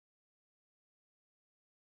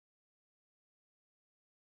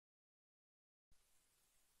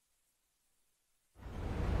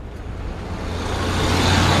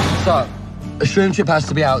So, a shroom trip has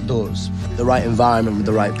to be outdoors. The right environment with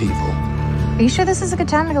the right people. Are you sure this is a good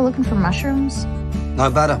time to go looking for mushrooms?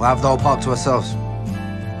 No better. We'll have the whole park to ourselves.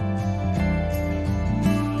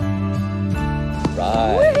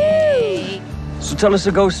 Right. So tell us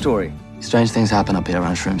a ghost story. Strange things happen up here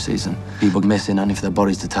around shroom season. People missing only for their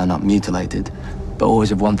bodies to turn up mutilated, but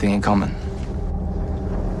always with one thing in common.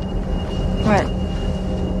 What?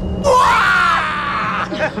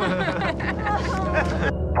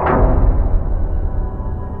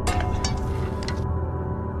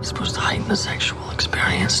 It's supposed to heighten the sexual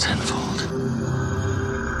experience tenfold.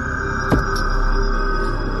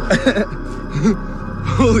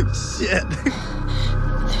 Holy shit.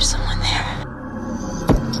 There's someone there.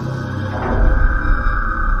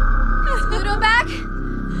 Is Bluto back?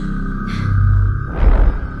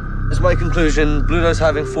 That's my conclusion. Bluto's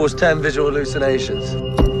having forced 10 visual hallucinations.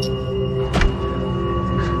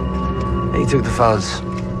 He took the fuzz.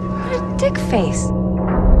 What a dick face.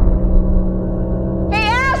 Hey,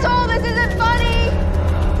 asshole, this isn't funny!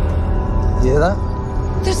 You hear that?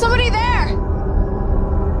 There's somebody there!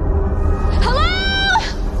 Hello?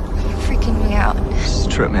 You're freaking me out. This is a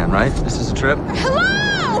trip, man, right? This is a trip.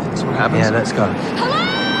 Hello? That's what happens. Yeah, let's go. Hello?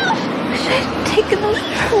 I should have taken those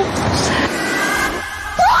shrooms.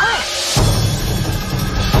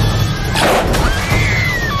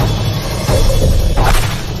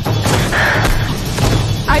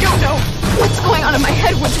 I don't know what's going on in my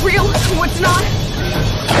head, what's real, what's not.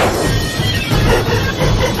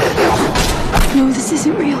 No, this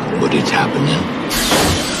isn't real. What is happening?